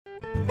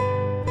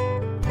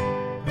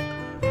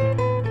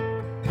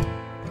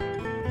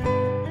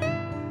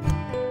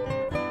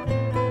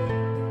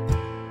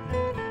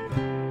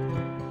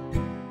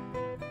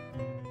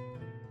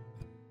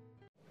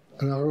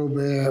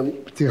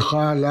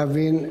פתיחה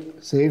להבין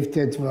סעיף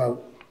ט"ו.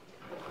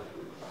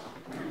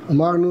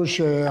 אמרנו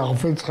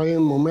שהחפץ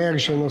חיים אומר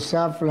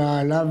שנוסף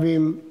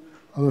להלאווים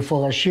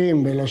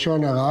המפורשים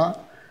בלשון הרע,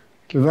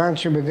 כיוון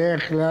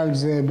שבדרך כלל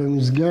זה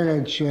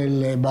במסגרת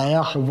של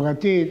בעיה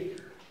חברתית,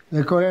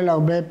 זה כולל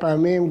הרבה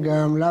פעמים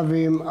גם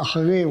לאווים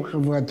אחרים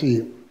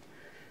חברתיים.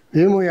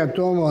 ואם הוא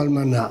יתום או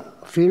אלמנה,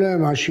 אפילו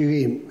הם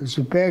עשירים,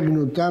 מסופק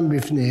גנותם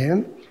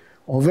בפניהם,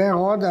 עובר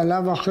עוד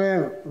עליו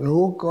אחר,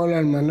 והוא כל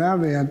אלמנה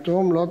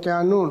ויתום לא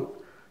תענון,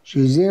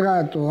 שהזהירה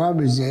התורה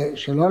בזה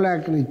שלא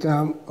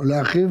להקניתם או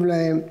להכאיב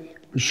להם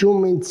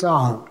בשום מין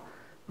צער,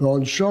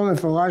 ועונשו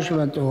מפורש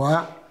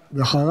בתורה,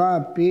 וחרה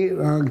אפי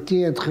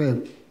והרגתי אתכם.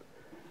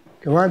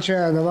 כיוון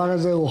שהדבר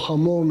הזה הוא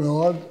חמור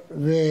מאוד,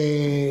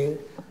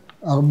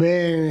 והרבה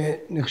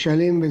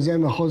נכשלים בזה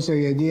מחוסר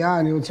ידיעה,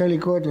 אני רוצה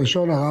לקרוא את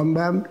לשון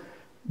הרמב"ם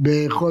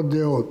בהלכות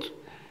דעות.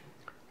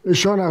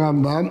 לשון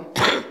הרמב"ם,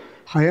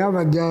 חייב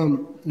אדם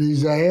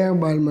להיזהר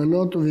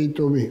באלמנות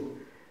וביתומים,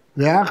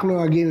 ואך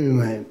נוהגים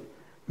עמהם.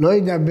 לא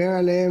ידבר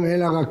עליהם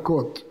אלא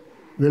רכות,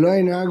 ולא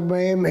ינהג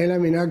בהם אלא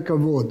מנהג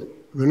כבוד,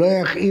 ולא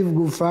יכאיב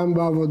גופם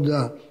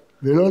בעבודה,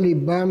 ולא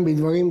ליבם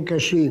בדברים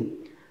קשים,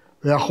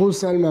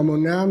 ויחוס על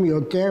ממונם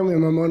יותר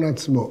מממון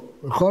עצמו.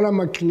 וכל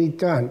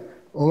המקניתן,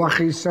 או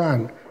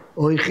מכעיסן,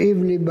 או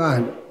הכאיב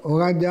ליבן, או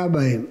רדה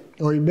בהם,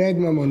 או איבד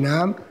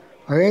ממונם,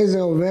 הרי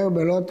זה עובר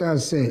בלא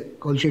תעשה,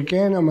 כל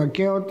שכן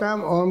המכה אותם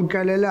או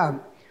המקללם.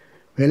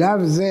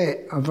 ולאו זה,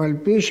 אף על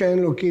פי שאין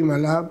לוקים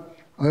עליו,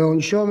 הרי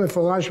עונשו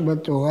מפורש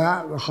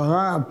בתורה,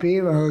 וחרה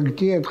אפי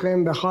והרגתי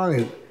אתכם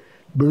בחרב.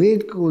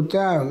 ברית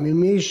כרותה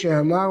ממי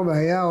שאמר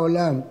והיה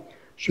עולם,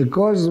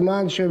 שכל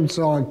זמן שהם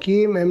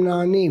צועקים הם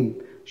נענים,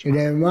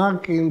 שנאמר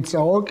כי אם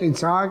צעוק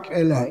יצעק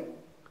אליי.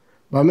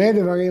 במה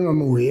דברים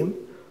אמורים?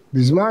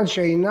 בזמן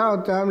שעינה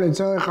אותם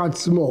לצורך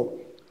עצמו,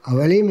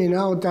 אבל אם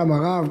עינה אותם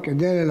הרב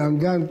כדי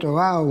ללמדן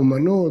תורה או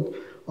אומנות,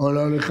 או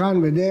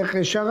להוליכן בדרך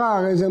ישרה,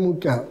 הרי זה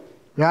מותר.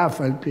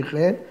 ואף על פי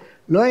כן,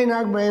 לא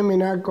ינהג בהם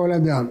מנהג כל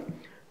אדם,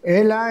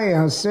 אלא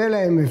יעשה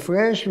להם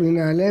הפרש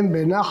וינהלם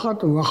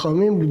בנחת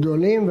ורחמים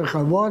גדולים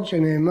וכבוד,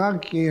 שנאמר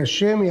כי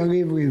השם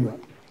יריב ריבה.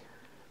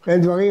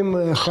 כן, דברים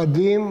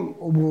חדים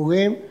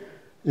וברורים.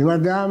 אם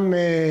אדם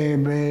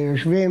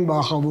יושבים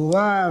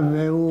בחבורה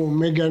והוא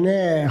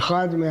מגנה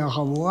אחד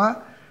מהחבורה,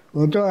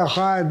 ואותו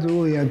אחד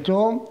הוא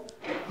יתום,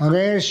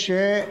 הרי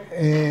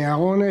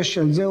שהעונש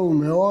של זה הוא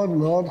מאוד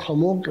מאוד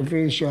חמור,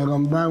 כפי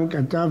שהרמב"ם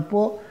כתב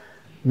פה,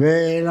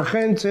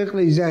 ולכן צריך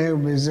להיזהר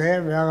בזה.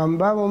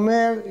 והרמב"ם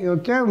אומר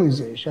יותר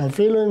מזה,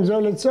 שאפילו אם זו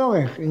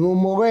לצורך, אם הוא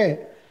מורה,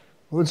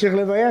 הוא צריך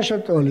לבייש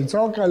אותו,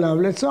 לצעוק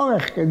עליו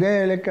לצורך,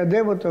 כדי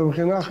לקדם אותו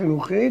מבחינה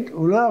חינוכית,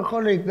 הוא לא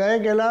יכול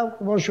להתנהג אליו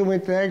כמו שהוא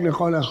מתנהג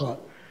לכל אחד.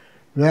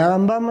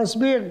 והרמב"ם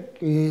מסביר,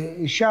 כי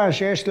אישה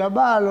שיש לה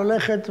בעל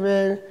הולכת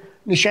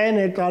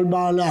ונשענת על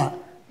בעלה.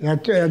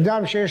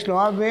 אדם שיש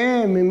לו אב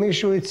ואם, אם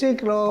מישהו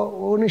הציק לו,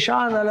 הוא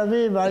נשען על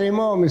אביו ועל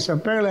אמו,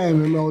 מספר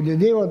להם, הם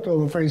מעודדים אותו,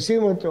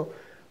 מפייסים אותו.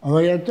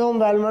 אבל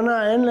יתום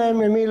ואלמנה אין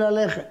להם למי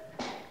ללכת.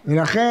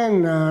 ולכן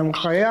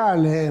ההנחיה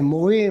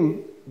למורים,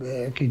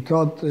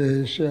 בכיתות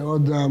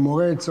שעוד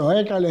המורה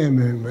צועק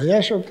עליהם,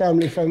 ויש אותם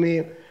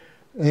לפעמים,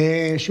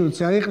 שהוא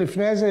צריך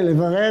לפני זה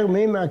לברר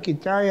מי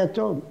מהכיתה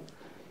יתום,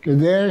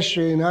 כדי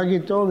שינהג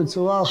איתו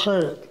בצורה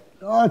אחרת.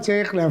 לא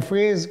צריך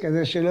להפריז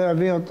כדי שלא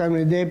יביא אותם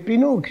לידי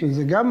פינוק,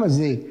 שזה גם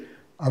מזיק.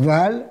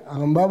 אבל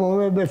הרמב"ם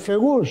אומר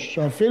בפירוש,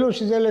 שאפילו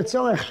שזה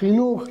לצורך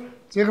חינוך,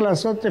 צריך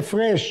לעשות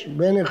הפרש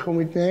בין איך הוא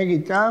מתנהג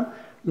איתם,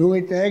 והוא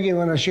מתנהג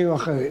עם אנשים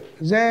אחרים.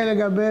 זה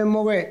לגבי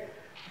מורה.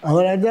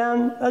 אבל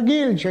אדם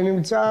רגיל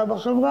שנמצא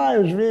בחברה,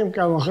 יושבים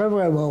כמה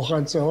חבר'ה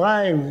בארוחת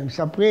צהריים,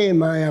 מספרים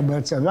מה היה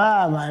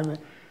בצבא,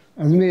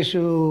 אז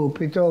מישהו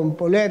פתאום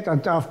פולט,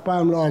 אתה אף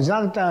פעם לא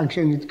עזרת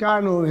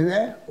כשנתקענו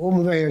וזה, הוא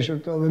מבייש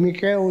אותו,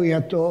 במקרה הוא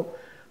יתום,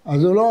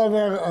 אז הוא לא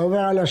עובר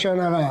על לשון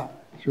הרע,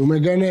 שהוא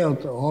מגנה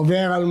אותו, הוא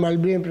עובר על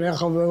מלבים פני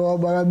חברו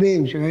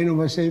ברבים, שראינו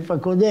בסעיף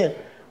הקודם,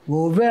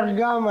 והוא עובר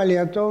גם על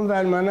יתום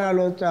ואלמנה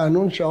לא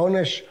תענון,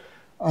 שהעונש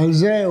על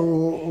זה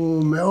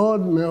הוא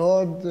מאוד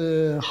מאוד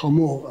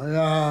חמור.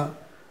 היה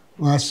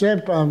מעשה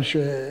פעם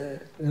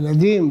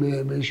שילדים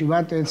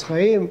בישיבת עץ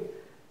חיים,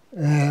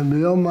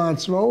 ביום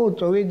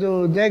העצמאות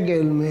הורידו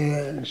דגל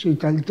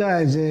שהתעלתה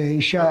איזו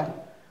אישה,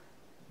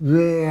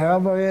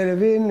 והרב אריאל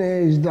לוין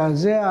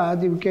הזדעזע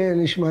עד עמקי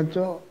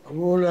נשמתו.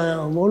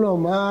 אמרו לו,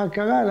 מה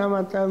קרה? למה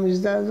אתה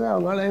מזדעזע?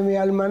 אמר להם, היא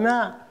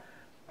אלמנה,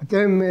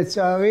 אתם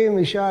מצערים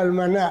אישה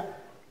אלמנה.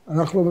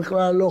 אנחנו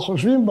בכלל לא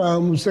חושבים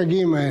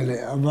במושגים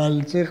האלה,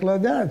 אבל צריך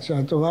לדעת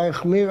שהתורה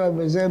החמירה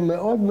בזה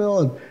מאוד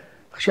מאוד.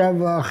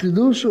 עכשיו,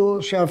 החידוש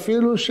הוא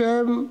שאפילו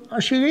שהם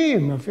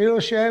עשירים,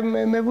 אפילו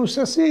שהם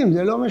מבוססים,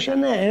 זה לא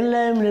משנה, אין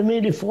להם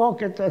למי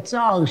לפרוק את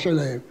הצער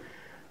שלהם.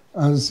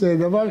 אז זה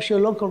דבר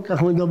שלא כל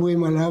כך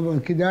מדברים עליו, אבל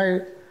כדאי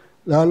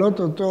להעלות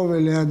אותו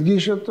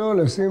ולהדגיש אותו,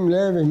 לשים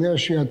לב אם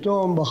יש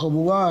יתום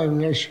בחבורה,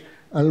 אם יש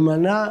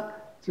אלמנה,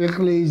 צריך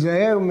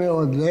להיזהר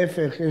מאוד.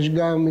 להפך, יש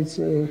גם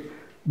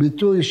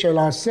ביטוי של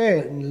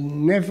עשה,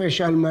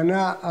 נפש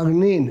אלמנה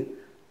ארנין.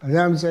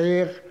 אדם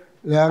צריך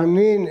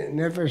להרנין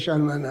נפש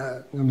אלמנה.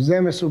 גם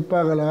זה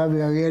מסופר על הרב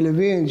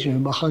הלאווים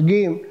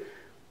שבחגים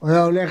הוא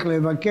היה הולך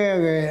לבקר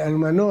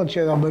אלמנות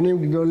של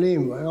רבנים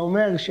גדולים. הוא היה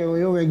אומר שהם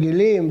היו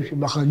רגילים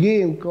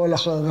שבחגים כל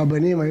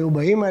הרבנים היו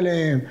באים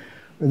עליהם,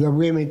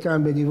 מדברים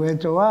איתם בדברי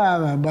תורה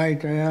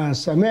והבית היה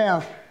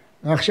שמח.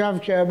 ועכשיו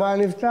כשהבעל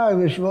נפטר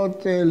הם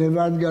יושבות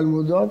לבד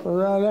גלמודות, אז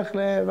הוא הולך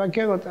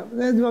לבקר אותם.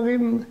 זה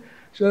דברים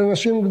של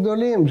אנשים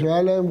גדולים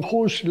שהיה להם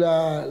חוש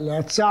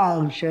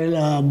לצער של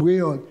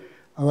הבריות.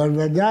 אבל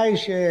ודאי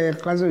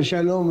שחס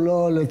ושלום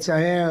לא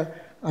לצייר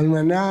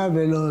אלמנה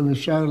ולא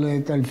אפשר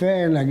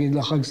לטלפן, להגיד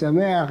לה חג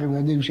שמח, הם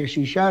יודעים שיש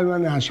אישה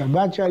אלמנה,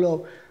 שבת שלום,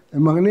 זה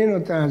מרנין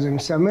אותה, זה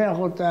משמח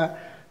אותה.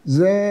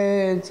 זה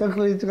צריך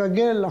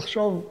להתרגל,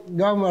 לחשוב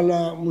גם על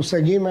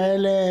המושגים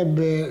האלה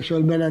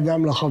של בן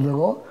אדם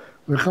לחברו,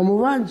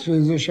 וכמובן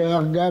שזה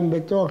שייך גם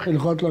בתוך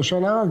הלכות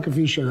לשון הרע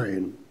כפי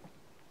שראינו.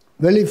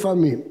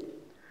 ולפעמים,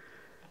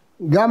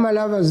 גם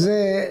עליו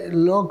הזה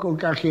לא כל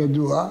כך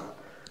ידוע,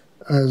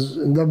 אז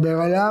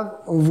נדבר עליו,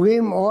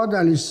 עוברים עוד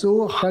על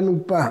איסור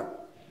חנופה.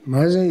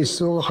 מה זה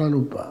איסור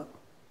חנופה?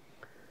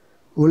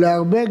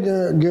 ולהרבה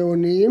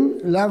גאונים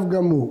לאו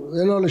גמור,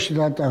 זה לא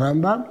לשיטת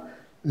הרמב"ם,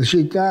 זה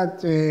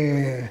שיטת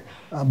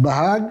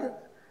הבהג,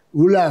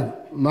 הוא לאו.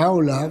 מה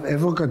הוא לאו?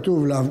 איפה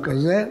כתוב לאו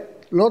כזה?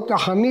 לא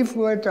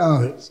תחניפו את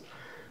הארץ.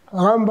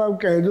 הרמב"ם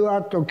כידוע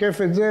תוקף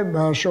את זה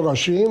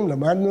בשורשים,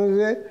 למדנו את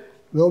זה,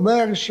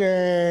 ואומר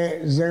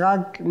שזה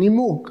רק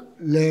נימוק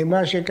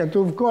למה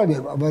שכתוב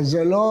קודם, אבל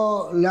זה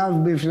לא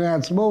לאו בפני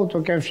עצמו, הוא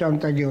תוקף שם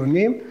את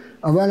הגאונים,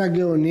 אבל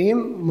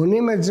הגאונים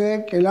מונים את זה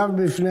כלאו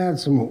בפני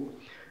עצמו.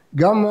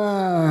 גם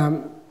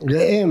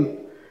הראם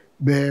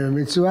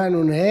במצווה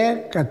נ"ה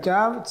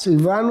כתב,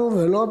 ציוונו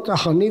ולא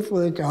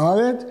תחניפו את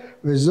הארץ,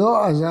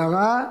 וזו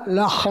אזהרה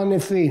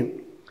לחנפים.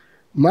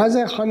 מה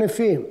זה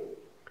חנפים?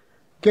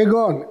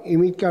 כגון,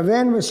 אם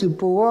מתכוון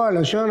בסיפורו על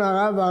לשון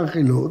הרע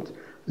והרכילות,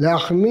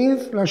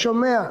 להחניף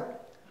לשומע,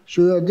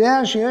 שהוא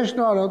יודע שיש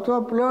לו על אותו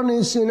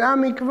פלוני שנאה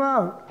מכבר,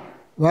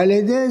 ועל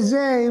ידי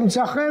זה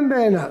ימצא חן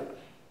בעיניו.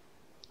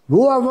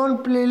 והוא עוון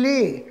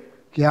פלילי,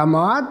 כי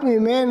המעט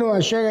ממנו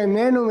אשר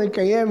איננו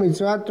מקיים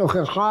מצוות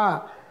תוכחה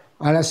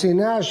על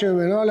השנאה אשר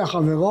בינו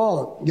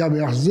לחברו, גם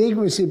יחזיק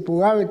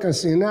בסיפוריו את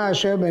השנאה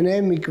אשר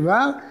ביניהם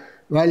מכבר,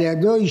 ועל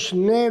ידו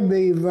ישנה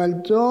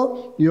בהיוולתו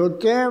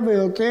יותר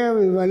ויותר,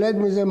 ויוולד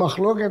מזה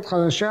מחלוקת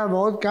חדשה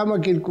ועוד כמה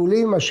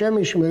קלקולים, השם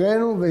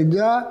ישמרנו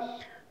וידע,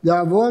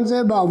 דעוון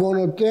זה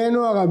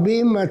בעוונותינו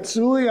הרבים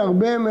מצוי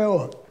הרבה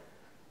מאוד.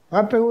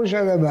 מה פירוש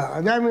הדבר?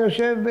 אדם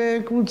יושב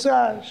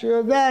בקבוצה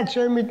שיודעת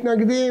שהם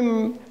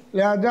מתנגדים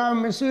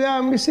לאדם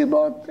מסוים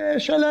מסיבות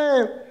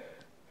שלהם.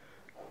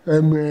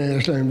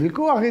 יש להם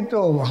ויכוח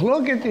איתו,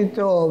 מחלוקת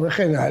איתו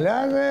וכן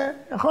הלאה, זה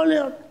יכול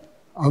להיות.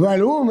 אבל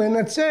הוא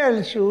מנצל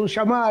שהוא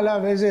שמע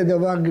עליו איזה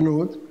דבר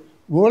גנות,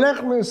 והוא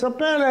הולך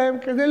ומספר להם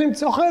כדי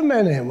למצוא חן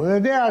ביניהם. הוא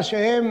יודע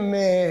שהם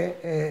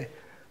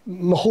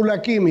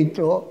מחולקים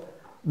איתו,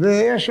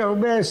 ויש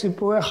הרבה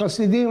סיפורי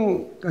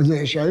חסידים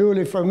כזה, שהיו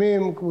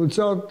לפעמים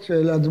קבוצות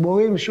של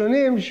אדמו"רים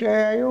שונים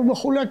שהיו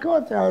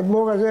מחולקות,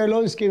 האדמו"ר הזה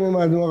לא הסכים עם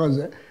האדמו"ר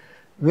הזה.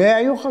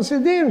 והיו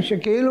חסידים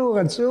שכאילו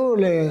רצו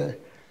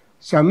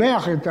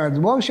לשמח את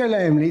האדמו"ר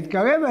שלהם,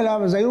 להתקרב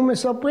אליו, אז היו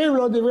מספרים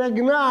לו דברי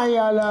גנאי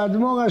על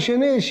האדמו"ר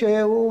השני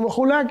שהוא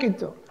מחולק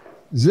איתו.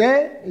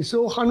 זה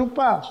איסור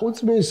חנופה,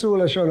 חוץ מאיסור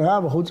לשון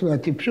הרע וחוץ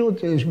מהטיפשות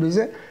שיש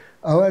בזה,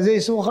 אבל זה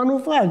איסור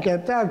חנופה, כי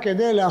אתה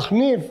כדי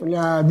להחניף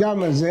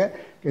לאדם הזה,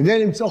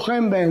 כדי למצוא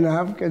חן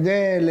בעיניו,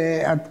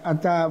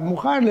 אתה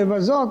מוכן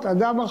לבזות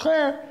אדם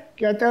אחר,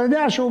 כי אתה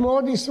יודע שהוא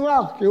מאוד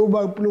ישמח, כי הוא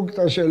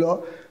בפלוגתא שלו,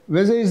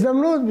 וזו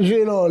הזדמנות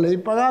בשבילו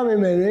להיפרע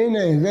ממנו. הנה,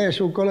 זה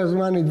שהוא כל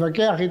הזמן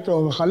התווכח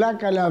איתו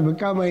וחלק עליו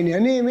בכמה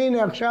עניינים,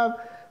 הנה עכשיו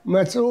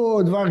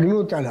מצאו דבר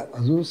גנות עליו.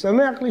 אז הוא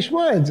שמח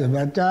לשמוע את זה,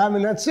 ואתה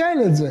מנצל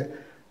את זה,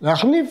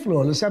 להחניף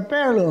לו,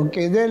 לספר לו,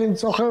 כדי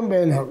למצוא חן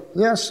בעיניו.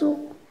 זה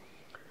אסור.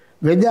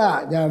 ודע,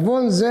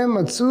 דעוון זה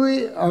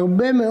מצוי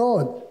הרבה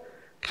מאוד.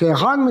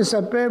 כשאחד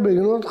מספר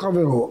בגנות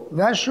חברו,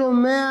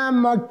 והשומע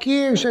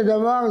מכיר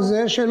שדבר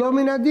זה שלא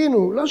מן הדין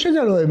הוא, לא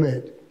שזה לא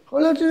אמת,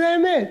 יכול להיות שזה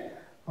אמת,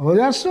 אבל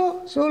זה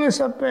אסור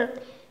לספר.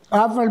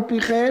 אף על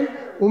פי כן,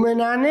 הוא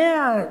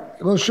מנענע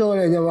ראשו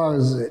לדבר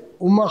הזה,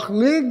 הוא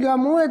מחליק גם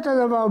הוא את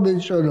הדבר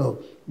בלשונו,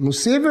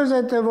 מוסיף איזה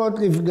תיבות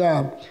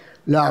לפגם.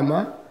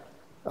 למה?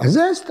 אז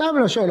זה סתם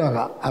לשון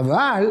הרע,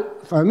 אבל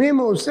לפעמים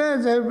הוא עושה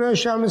את זה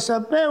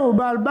שהמספר הוא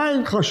בעל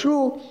בית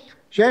חשוב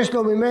שיש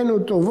לו ממנו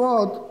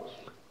טובות,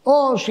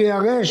 או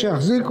שיראה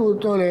שיחזיקו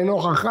אותו לאינו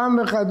חכם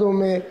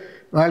וכדומה,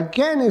 ועל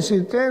כן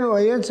יסיתנו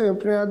היצר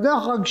מפני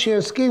הדחק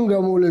שיסכים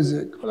גם הוא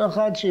לזה. כל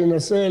אחד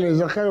שינסה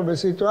להיזכר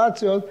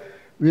בסיטואציות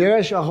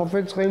ויראה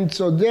שהחפץ חיים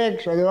צודק,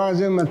 שהדבר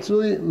הזה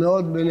מצוי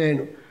מאוד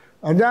בינינו.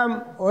 אדם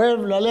אוהב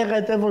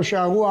ללכת איפה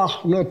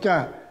שהרוח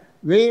נוטה,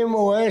 ואם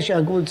הוא רואה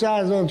שהקבוצה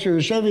הזאת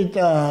שיושב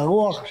איתה,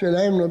 הרוח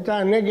שלהם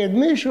נוטה נגד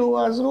מישהו,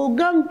 אז הוא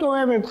גם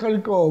תורם את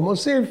חלקו,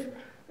 מוסיף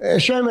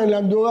שמן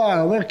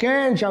למדורה, אומר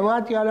כן,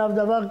 שמעתי עליו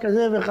דבר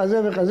כזה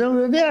וכזה וכזה, הוא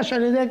יודע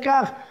שעל ידי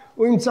כך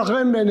הוא ימצא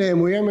חן ביניהם,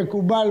 הוא יהיה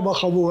מקובל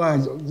בחבורה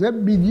הזאת. זה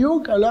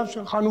בדיוק עליו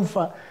של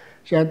חנופה.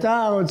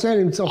 שאתה רוצה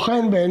למצוא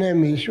חן בעיני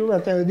מישהו,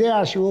 ואתה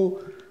יודע שהוא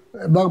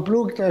בר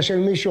פלוגתא של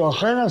מישהו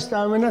אחר, אז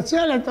אתה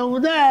מנצל את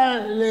העובדה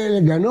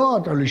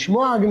לגנות או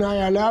לשמוע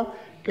גנאי עליו,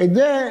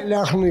 כדי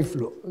להחניף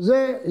לו.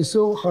 זה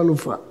איסור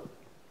חנופה.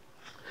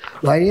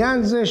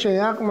 בעניין זה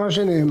שייך מה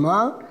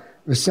שנאמר,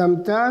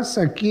 ושמת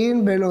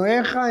סכין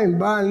באלוהיך עם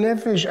בעל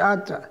נפש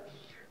עתה.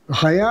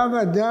 וחייב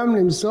אדם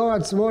למסור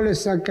עצמו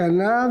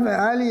לסכנה,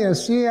 ואל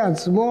ישיא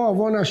עצמו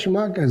עוון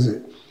אשמה כזה.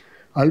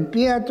 על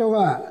פי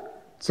התורה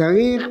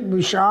צריך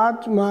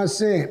בשעת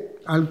מעשה,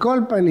 על כל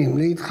פנים,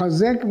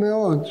 להתחזק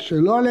מאוד,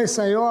 שלא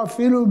לסייעו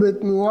אפילו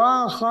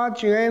בתנועה אחת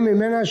שיראה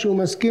ממנה שהוא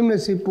מסכים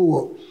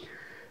לסיפורו.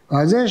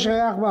 ועל זה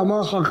שייך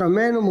באמר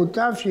חכמנו,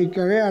 מוטב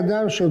שיקרא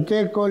אדם שותה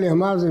כל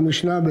ימיו, זה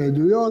משנה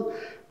בעדויות,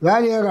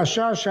 ואל יהיה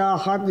רשע שעה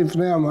אחת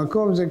לפני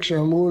המקום, זה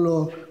כשאמרו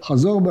לו,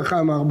 חזור בך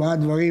מארבעה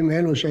דברים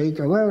אלו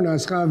שהיית אומר,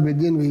 ונעשך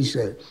בדין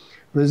וישראל.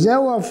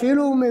 וזהו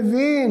אפילו הוא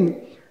מבין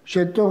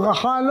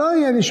שתוכחה לא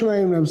יהיה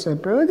נשמעים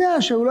למספר, הוא יודע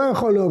שהוא לא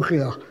יכול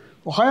להוכיח,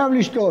 הוא חייב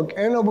לשתוק,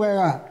 אין לו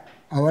ברירה,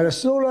 אבל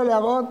אסור לו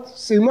להראות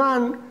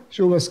סימן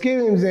שהוא מסכים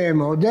עם זה,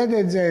 מעודד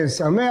את זה,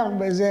 שמח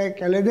בזה,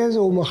 כי על ידי זה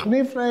הוא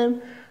מחניף להם,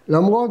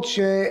 למרות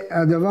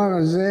שהדבר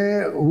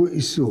הזה הוא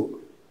איסור.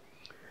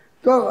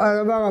 טוב,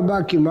 הדבר הבא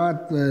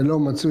כמעט לא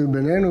מצוי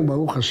בינינו,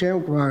 ברוך השם,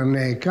 כבר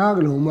נעקר,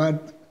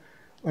 לעומת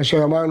מה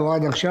שאמרנו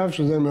עד עכשיו,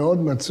 שזה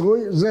מאוד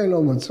מצוי, זה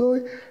לא מצוי.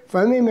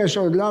 לפעמים יש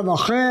עוד לאו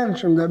אחר,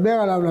 שמדבר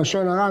עליו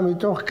לשון הרע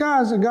מתוך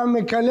כעס, זה גם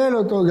מקלל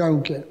אותו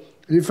גם כן.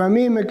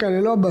 לפעמים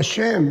מקללו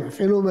בשם,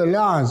 אפילו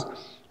בלעז.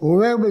 הוא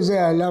אומר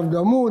בזה, עליו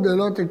גמוד,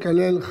 לא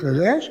תקלל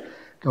חרש,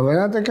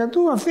 כוונת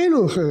הכתוב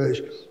אפילו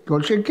חרש.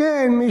 כל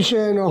שכן מי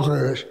שאינו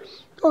חרש.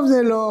 טוב,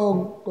 זה לא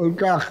כל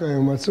כך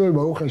מצוי,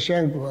 ברוך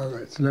השם, כבר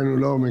אצלנו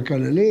לא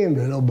מקללים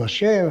ולא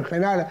בשם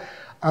וכן הלאה,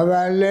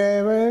 אבל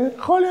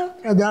יכול להיות,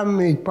 אדם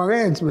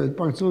מתפרץ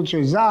בהתפרצות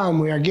של זעם,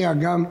 הוא יגיע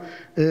גם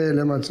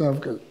למצב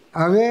כזה.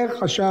 הרי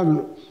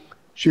חשבנו,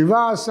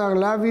 17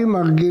 לאווים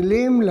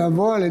מרגילים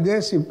לבוא על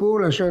ידי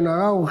סיפור לשון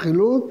הרע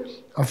וחילוט,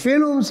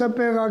 אפילו הוא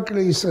מספר רק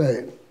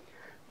לישראל.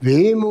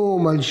 ואם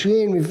הוא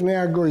מלשין לפני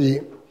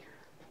הגויים,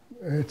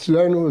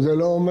 אצלנו זה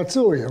לא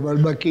מצוי, אבל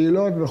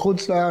בקהילות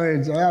בחוץ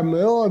לארץ זה היה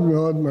מאוד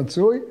מאוד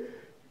מצוי,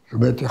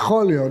 באמת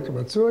יכול להיות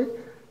מצוי.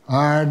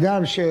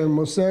 האדם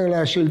שמוסר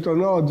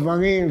לשלטונות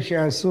דברים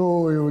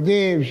שעשו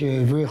יהודים,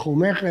 שהבריחו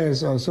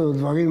מכס או עשו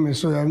דברים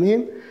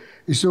מסוימים,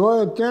 איסורו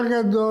יותר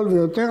גדול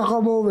ויותר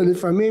חמור,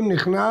 ולפעמים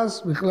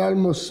נכנס בכלל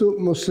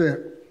מוסר.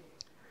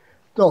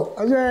 טוב,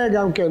 אז זה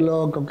גם כן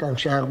לא כל כך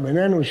שייך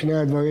בינינו, שני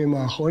הדברים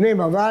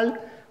האחרונים, אבל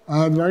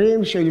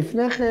הדברים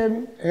שלפני כן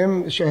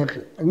הם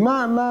שייכים.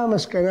 מה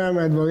המסקנה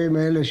מהדברים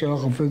האלה של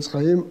החפץ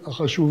חיים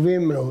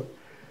החשובים מאוד?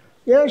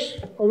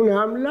 יש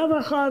אומנם לאו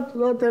אחד,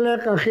 לא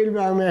תלך אכיל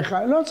בעמך,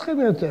 לא צריכים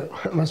יותר.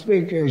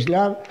 מספיק יש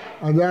לאו,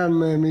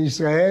 אדם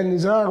מישראל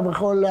נזרח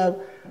בכל לאו.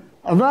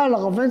 אבל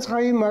החפץ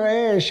חיים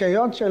מראה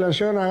שהיות של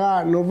לשון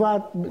הרע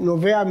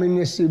נובע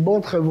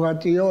מנסיבות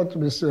חברתיות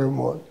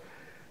מסוימות.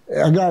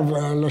 אגב,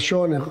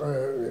 הלשון,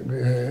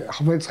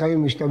 החפץ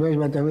חיים משתמש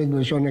בה תמיד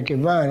בלשון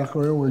נקבע,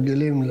 אנחנו היום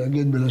רגילים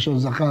להגיד בלשון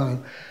זכר.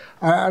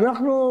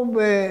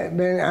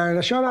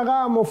 הלשון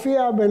הרע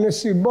מופיע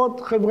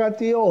בנסיבות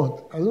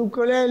חברתיות, אז הוא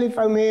כולל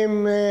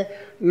לפעמים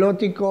לא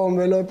תיקום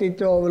ולא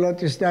תיטור ולא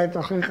תשנא את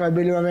אחיך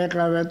בלבביך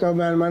ויתום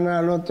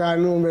ואלמנה, לא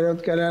תענון ולא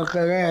תקלל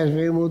חרש,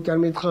 ואם הוא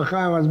תלמיד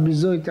חכם אז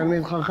ביזוי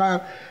תלמיד חכם.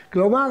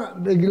 כלומר,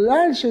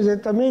 בגלל שזה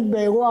תמיד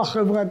באירוע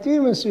חברתי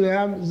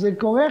מסוים, זה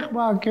כורך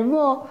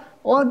בעקבו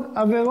עוד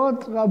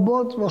עבירות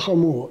רבות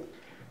וחמורות.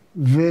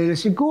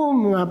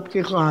 ולסיכום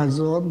הפתיחה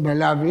הזאת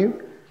בלאווים,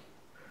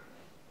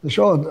 יש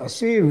עוד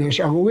עשים,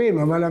 יש ארורים,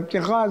 אבל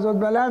הפתיחה הזאת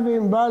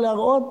בלאווים באה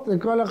להראות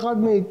לכל אחד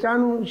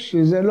מאיתנו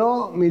שזה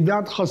לא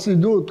מידת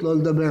חסידות, לא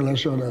לדבר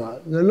לשון הרע.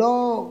 זה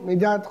לא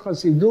מידת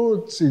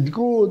חסידות,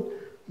 צדקות,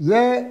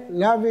 זה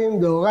לאווים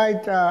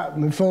דאורייתא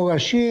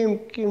מפורשים,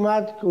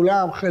 כמעט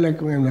כולם,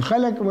 חלק מהם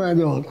לחלק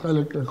מהדעות,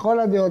 חלק לכל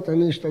הדעות.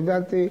 אני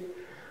השתדלתי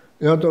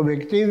להיות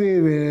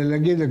אובייקטיבי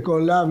ולהגיד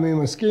לכל לאו מי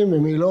מסכים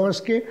ומי לא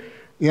מסכים.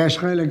 יש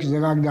חלק שזה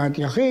רק דעת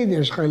יחיד,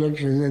 יש חלק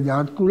שזה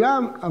דעת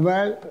כולם,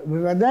 אבל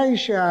בוודאי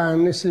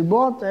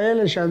שהנסיבות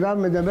האלה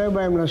שאדם מדבר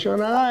בהם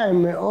לשון הרע הן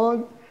מאוד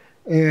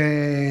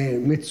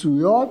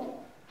מצויות.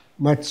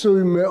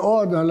 מצוי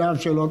מאוד עליו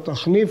שלא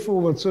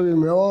תחניפו, מצוי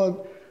מאוד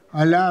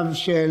עליו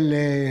של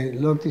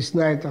לא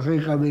תשנא את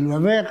אחיך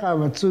בלבביך,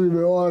 מצוי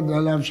מאוד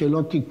עליו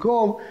שלא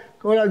תיקום.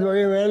 כל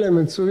הדברים האלה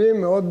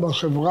מצויים מאוד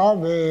בחברה,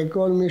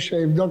 וכל מי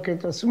שיבדוק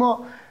את עצמו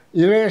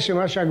יראה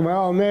שמה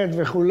שהגמרא אומרת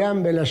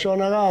וכולם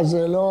בלשון הרע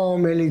זה לא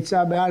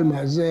מליצה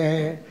בעלמא,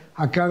 זה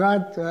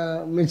הכרת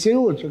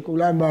המציאות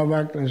שכולם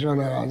באבק לשון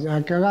הרע, זה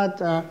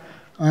הכרת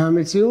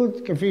המציאות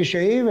כפי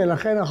שהיא,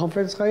 ולכן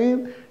החפץ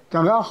חיים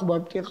טרח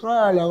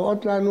בפתיחה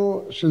להראות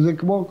לנו שזה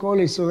כמו כל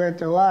איסורי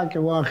תורה,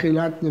 כמו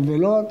אכילת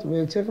נבלות,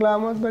 וצריך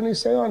לעמוד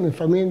בניסיון.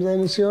 לפעמים זה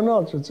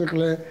ניסיונות שצריך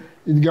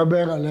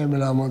להתגבר עליהם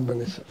ולעמוד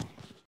בניסיון.